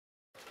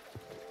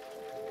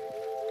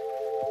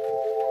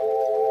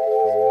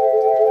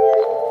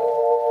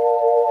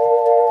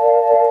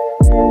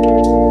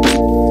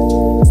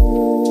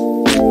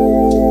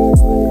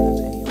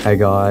Hey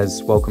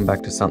guys, welcome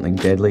back to Something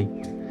Deadly.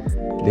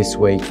 This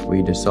week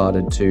we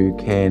decided to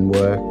can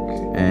work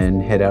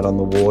and head out on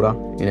the water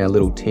in our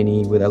little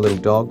tinny with our little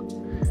dog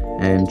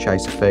and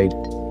chase a feed.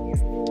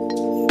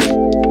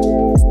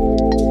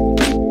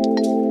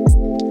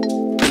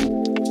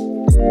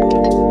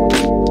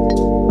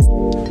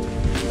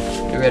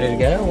 You ready to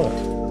go or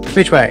what?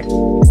 Which way?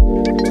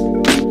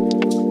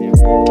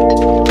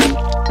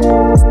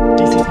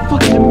 This is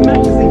fucking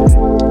amazing!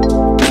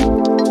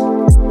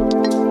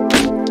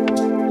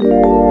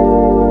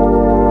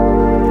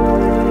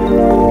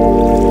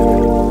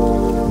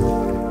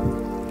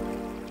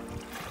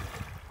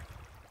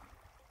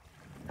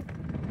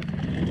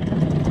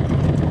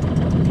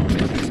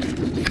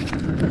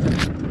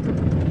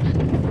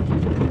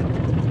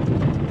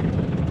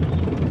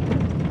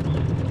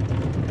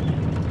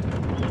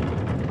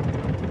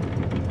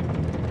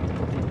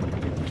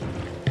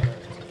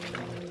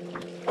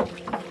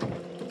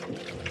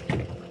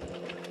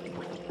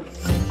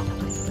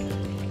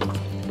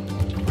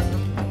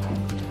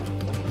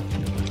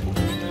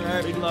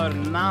 Big load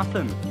of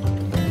nothing.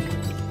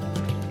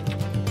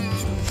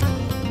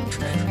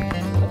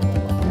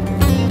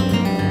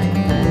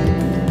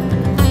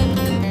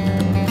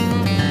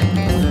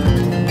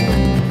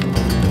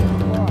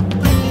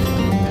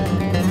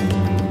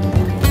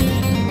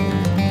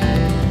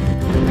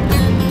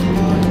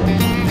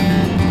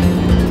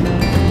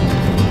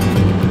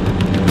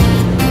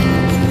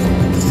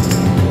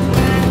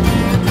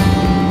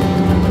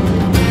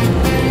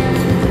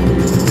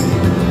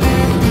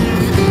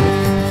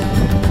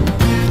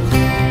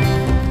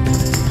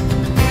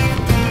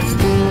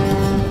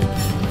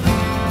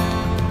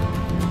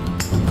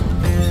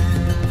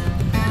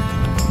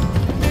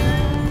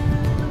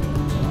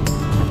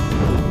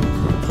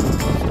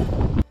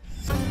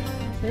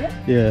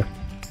 Yeah.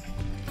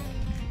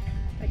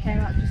 It came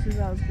up just as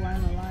I was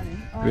blowing the line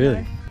in. Oh,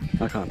 Really?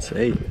 no. I can't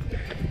see.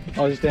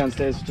 I was just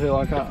downstairs too.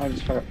 I can't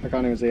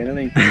even see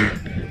anything.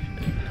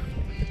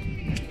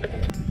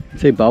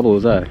 See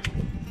bubbles, eh?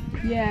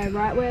 Yeah,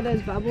 right where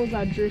those bubbles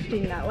are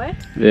drifting that way,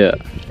 Yeah.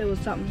 there was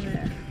something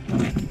there.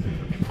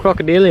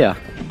 Crocodilia.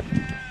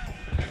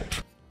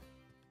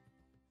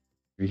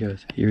 Here he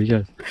goes. Here he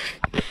goes.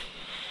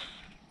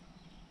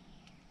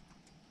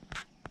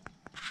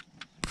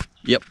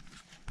 Yep.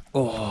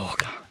 Oh,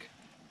 God.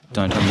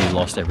 Don't tell me you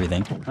lost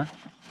everything. Huh?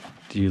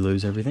 Did you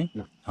lose everything?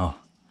 No. Oh.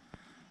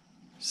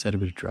 Set a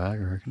bit of drag,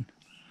 I reckon.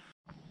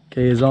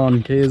 Key is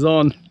on, key is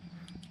on.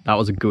 That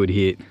was a good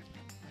hit.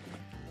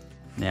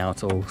 Now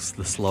it's all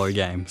the slow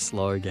game,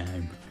 slow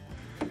game.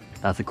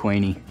 That's a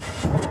queenie.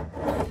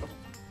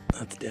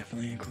 That's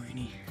definitely a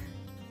queenie.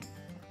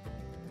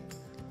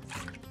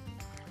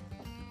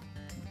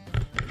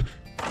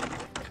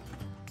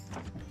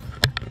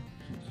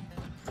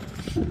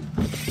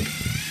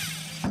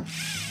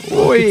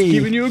 Oi! It's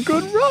giving you a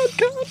good run,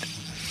 cunt!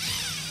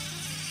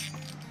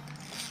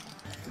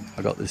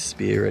 I got this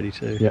spear ready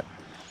too. Yeah.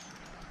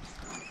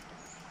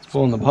 It's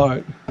pulling the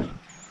boat.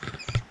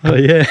 Oh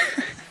yeah.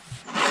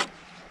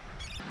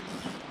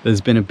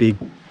 There's been a big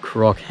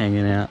croc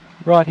hanging out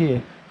Right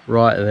here.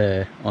 right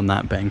there on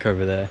that bank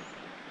over there.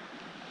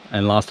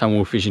 And last time we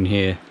were fishing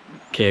here,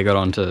 Kia got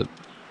onto,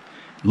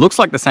 looks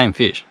like the same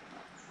fish.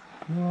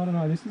 No, I don't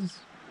know. This is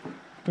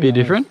A bit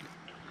different.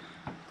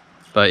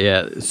 But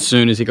yeah, as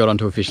soon as he got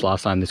onto a fish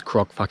last time, this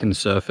croc fucking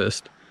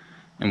surfaced.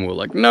 And we were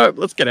like, nope,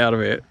 let's get out of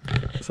here.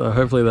 So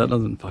hopefully that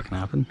doesn't fucking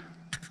happen.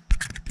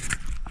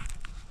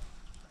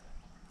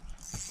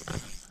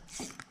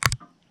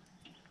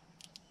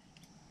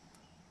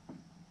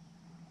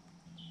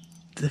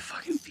 The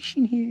fucking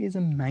fishing here is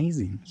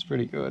amazing. It's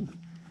pretty good.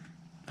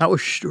 That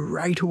was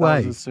straight That away.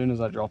 was as soon as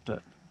I dropped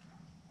it.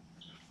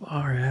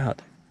 Far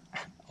out.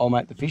 Oh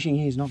mate, the fishing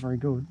here is not very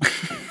good.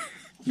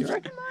 You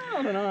reckon? No,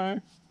 I don't know.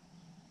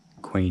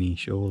 Queenie,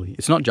 surely.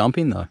 It's not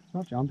jumping though. It's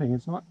not jumping.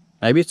 It's not.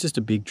 Maybe it's just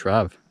a big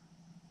trav.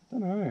 I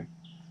don't know.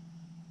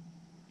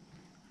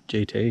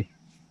 GT.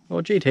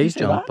 Well, GT's see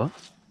jumper.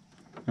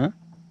 Huh?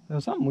 There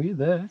was something weird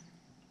there.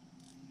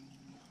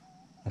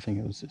 I think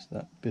it was just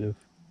that bit of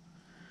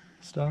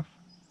Stuff.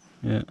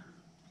 yeah.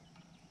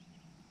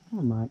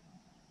 Oh mate.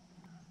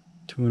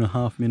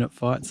 2.5 minute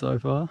fight so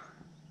far.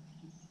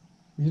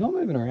 He's not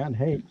moving around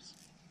heaps.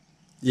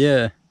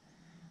 Yeah.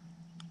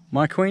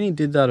 My Queenie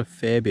did that a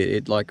fair bit.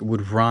 It like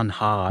would run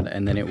hard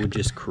and then it would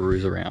just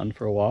cruise around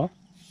for a while.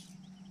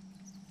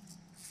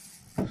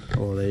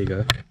 Oh, there you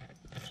go.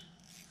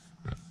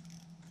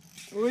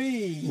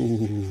 Whee!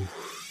 Ooh.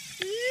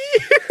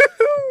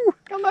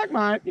 Come back,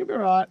 mate. You'll be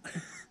right.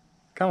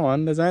 Come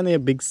on, there's only a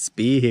big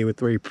spear here with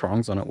 3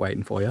 prongs on it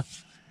waiting for you.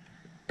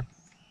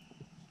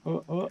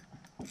 Oh, oh.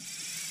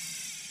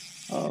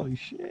 Holy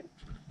shit.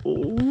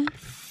 Oh.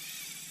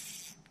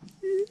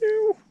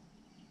 Ew.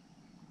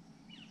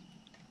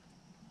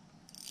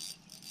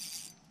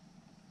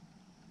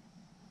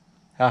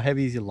 How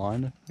heavy is your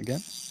line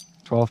again?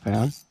 12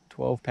 pounds.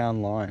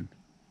 12-pound line.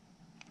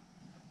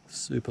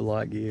 Super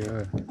light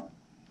gear.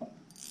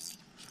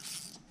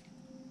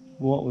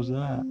 What was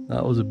that?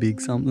 That was a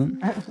big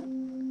something.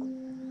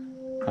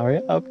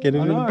 Hurry up, get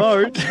into the know.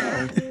 boat.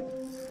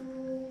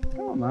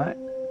 Come on, mate.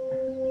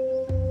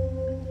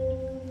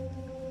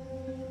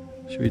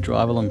 Should we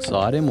drive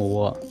alongside him or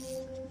what?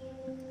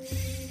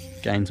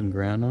 Gain some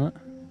ground on it?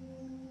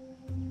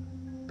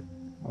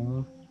 I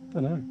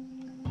don't know.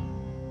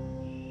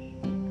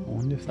 I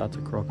wonder if that's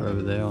a croc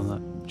over there on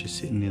that, just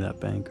sitting near that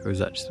bank, or is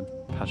that just a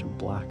patch of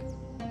black?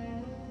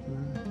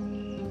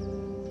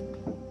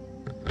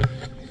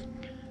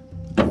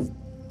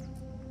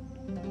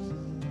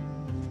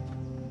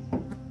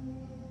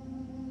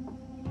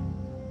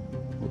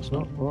 It's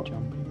not. What?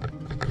 Jumping.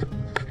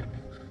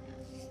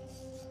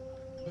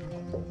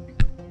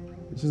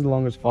 This is the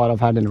longest fight I've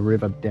had in a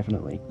river,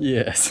 definitely.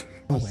 Yes.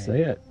 I see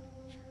it.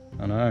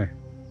 I know.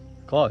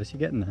 Close, you're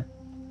getting there.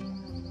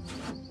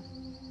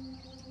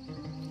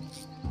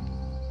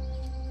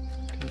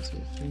 Can't see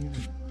a thing.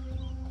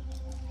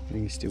 I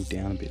think he's still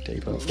down a bit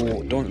deeper.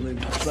 Oh, don't let him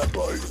touch that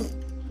boat.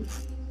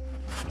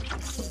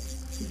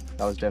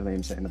 That was definitely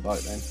him setting the boat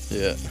then.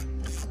 Yeah.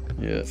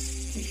 Yeah.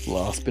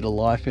 Last bit of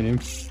life in him.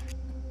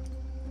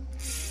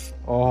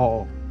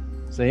 Oh,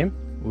 see him?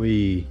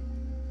 We.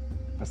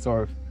 I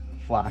saw a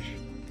flash.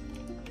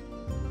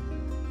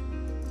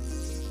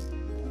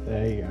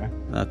 There you go.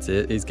 That's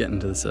it. He's getting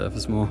to the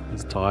surface more.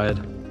 He's tired.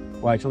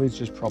 Wait till he's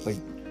just properly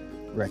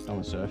wrecked on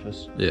the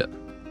surface. Yeah.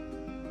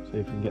 See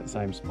if we can get the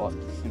same spot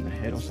in the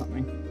head or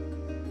something.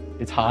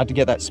 It's hard to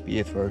get that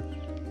spear through.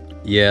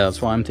 Yeah,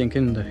 that's why I'm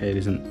thinking the head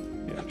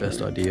isn't the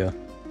best idea.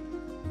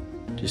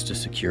 Just to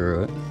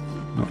secure it,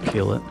 not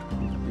kill it.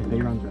 If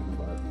he runs around the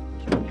boat.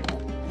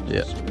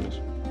 Yeah.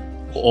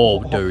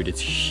 Oh, dude, it's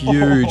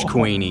huge,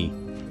 Queenie.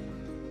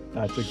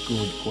 That's a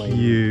good queen.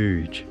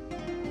 Huge.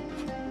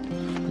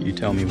 You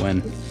tell me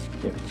when.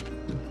 Yeah.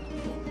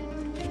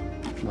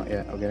 Not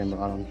yet, I'll get him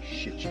right on.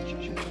 Shit.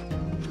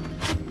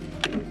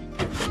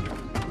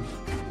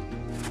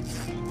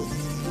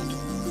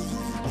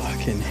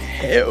 Fucking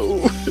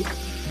hell.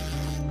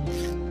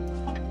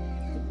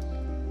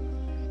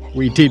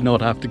 We did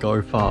not have to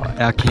go far.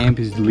 Our camp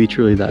is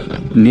literally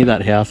that near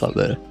that house up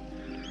there.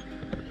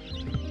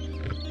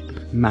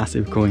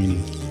 Massive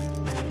Queenie.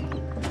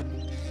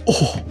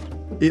 Oh,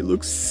 it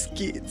looks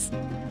skits.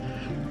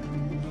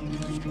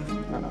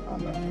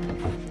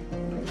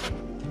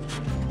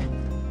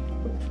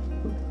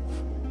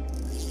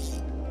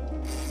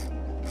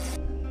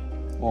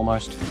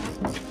 Almost.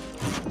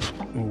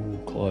 Ooh,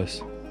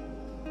 close.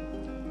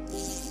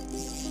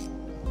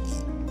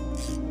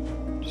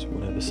 Just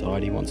whatever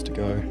side he wants to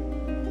go.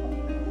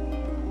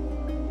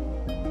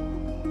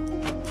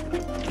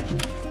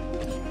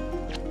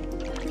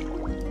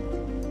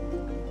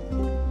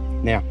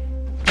 Now.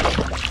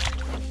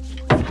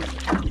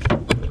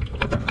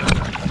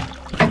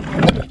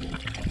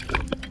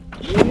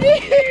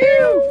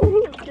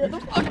 Get the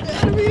fuck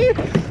out of here!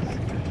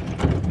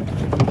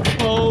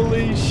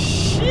 Holy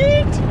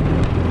shit!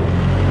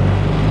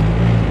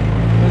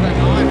 Where's that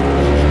knife?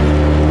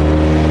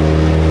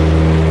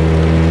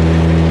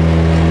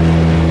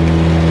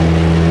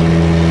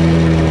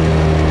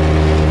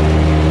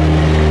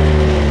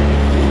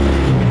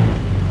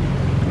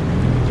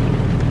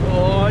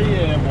 Oh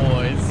yeah,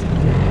 boys.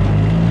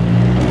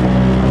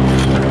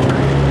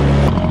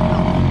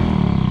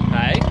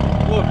 Hey?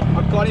 Look,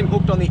 I've got him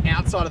hooked on the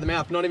outside of the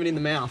mouth, not even in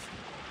the mouth.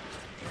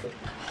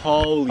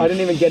 Holy I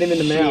didn't even get him in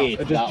the shit,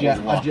 mouth. I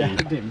just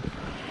jabbed him.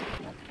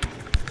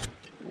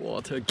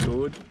 What a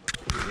good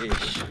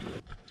fish.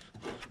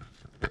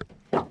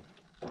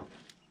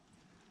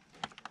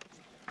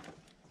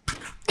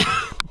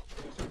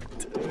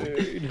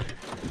 Dude.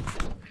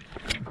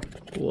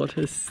 What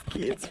a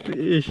skits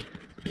fish.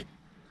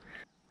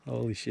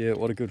 Holy shit,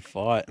 what a good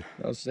fight.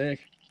 That was sick.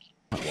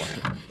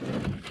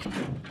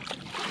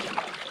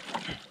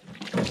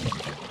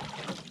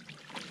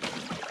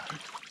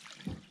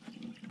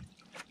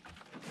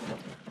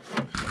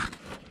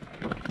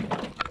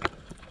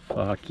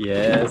 Fuck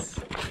yes.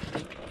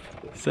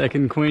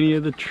 Second Queenie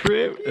of the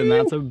trip, and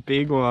that's a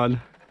big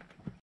one.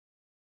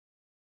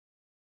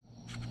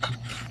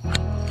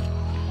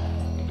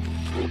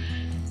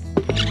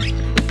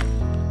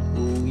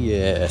 Oh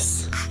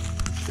yes.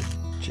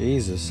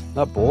 Jesus,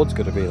 that board's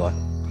got to be like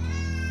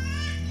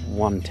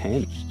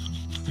 110,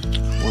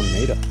 1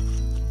 meter.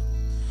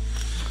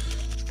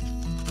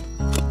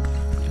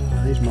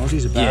 Oh, these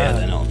mozzies are bad. Yeah,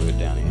 they're not good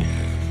down here.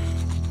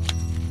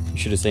 You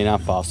should have seen how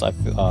fast I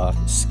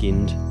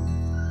skinned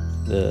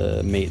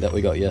the meat that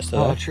we got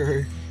yesterday. Oh,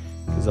 true.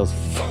 Because there was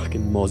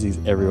fucking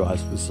mozzies everywhere.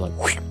 It was like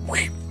whoosh,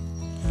 whoosh.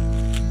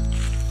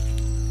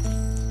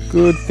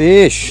 Good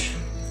fish.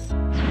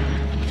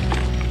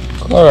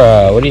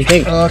 Clara, what do you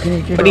think? Oh, can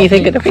you What do you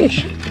think of the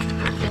fish?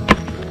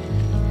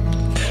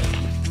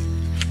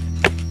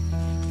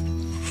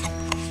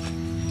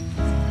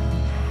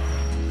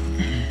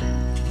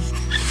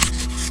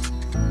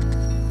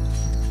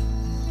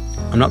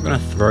 I'm not gonna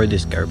throw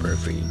this GoPro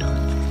for you, dog.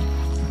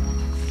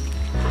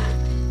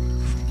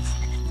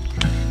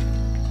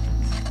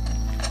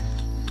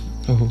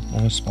 Oh, I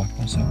almost spiked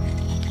myself.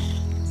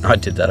 I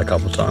did that a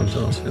couple times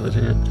when I was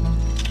filleting it.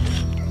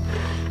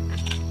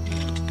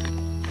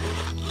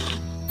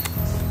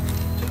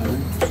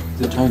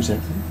 tongs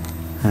out there.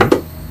 Huh?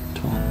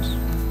 Tongs.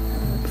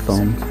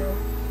 Thumbs.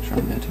 Try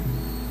that too.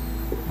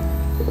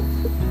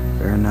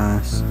 Very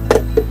nice.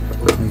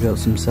 We got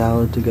some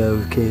salad to go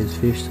with Kia's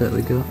fish that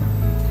we got.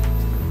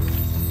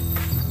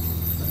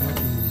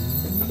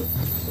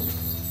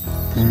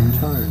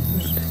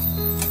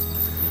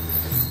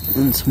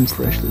 And some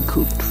freshly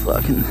cooked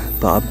fucking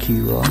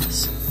barbecue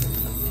rice.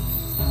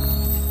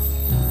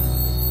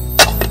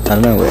 I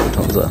don't know where the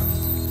tongs are.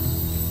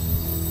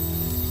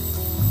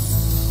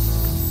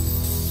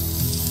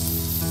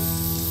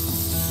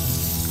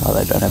 Oh,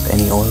 they don't have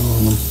any oil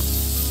on them.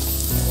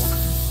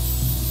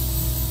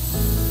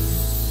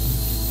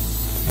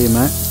 Here,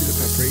 mate. Bit of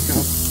paprika.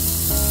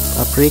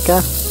 Paprika.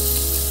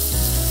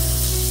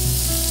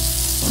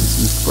 And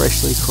some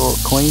freshly caught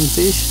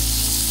queenfish.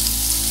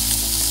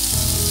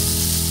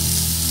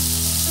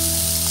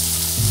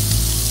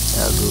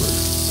 How good.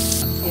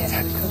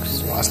 Yeah, it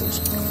cooks. Rice looks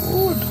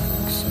good.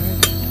 Looks so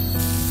good.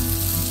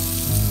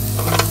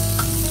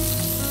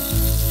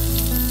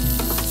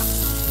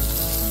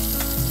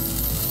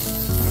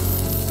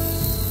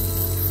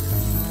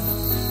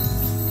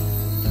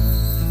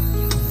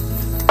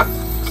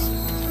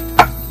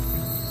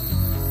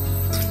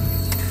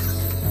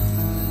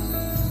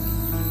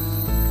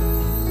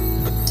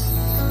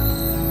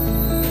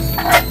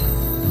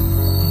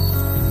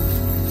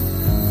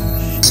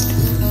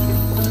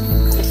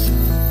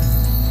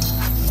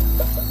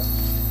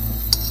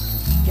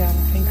 Yeah,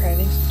 I've been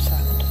craving some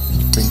salad.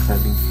 Been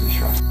craving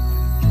fish rice.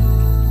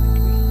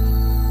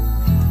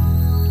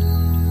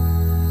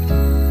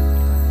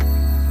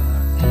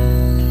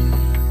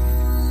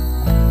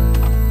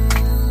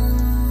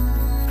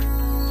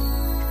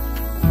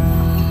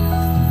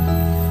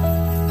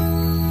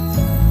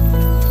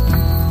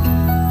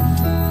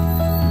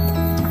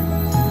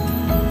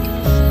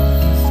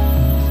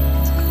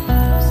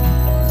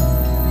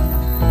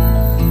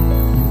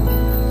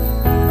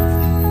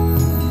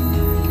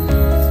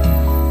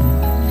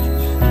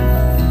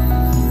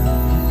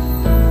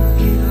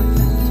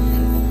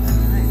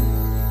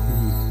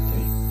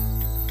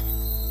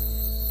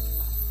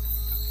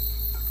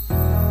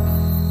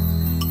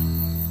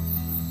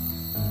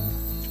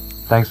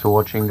 Thanks for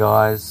watching,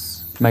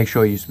 guys. Make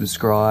sure you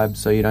subscribe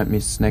so you don't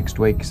miss next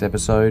week's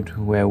episode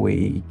where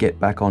we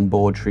get back on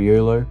board Sri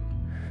Ulu,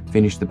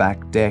 finish the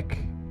back deck,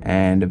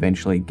 and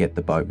eventually get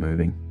the boat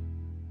moving.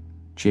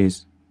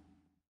 Cheers.